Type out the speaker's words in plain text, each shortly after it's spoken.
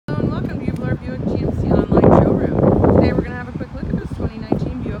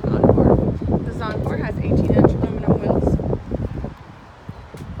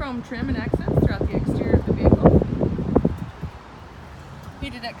trim and accents throughout the exterior of the vehicle.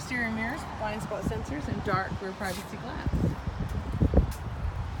 Heated exterior mirrors, blind spot sensors, and dark rear privacy glass.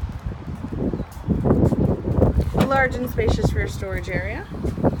 A large and spacious rear storage area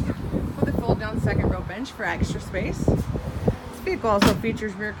with a fold-down second row bench for extra space. This vehicle also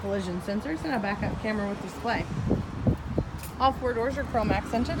features rear collision sensors and a backup camera with display. All four doors are chrome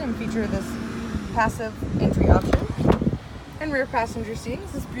accented and feature this passive entry option. And rear passenger seating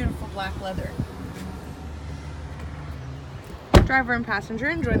is this beautiful black leather. Driver and passenger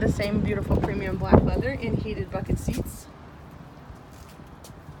enjoy the same beautiful premium black leather in heated bucket seats.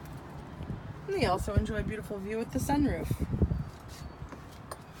 And they also enjoy a beautiful view with the sunroof.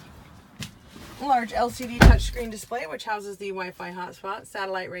 A large LCD touchscreen display which houses the Wi-Fi hotspot,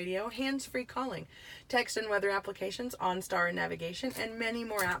 satellite radio, hands-free calling, text and weather applications, OnStar and navigation, and many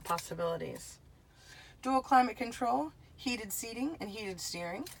more app possibilities. Dual climate control, heated seating and heated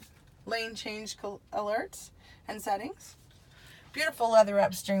steering, lane change alerts and settings. Beautiful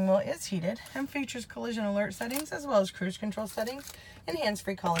leather-wrapped steering wheel is heated and features collision alert settings as well as cruise control settings and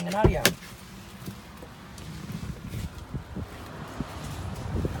hands-free calling and audio.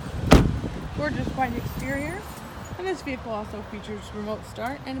 Gorgeous white exterior, and this vehicle also features remote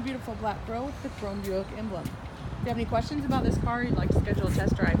start and a beautiful black grille with the chrome Buick emblem. If you have any questions about this car or you'd like to schedule a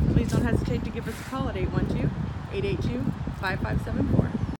test drive, please don't hesitate to give us a call at 812-882-5574.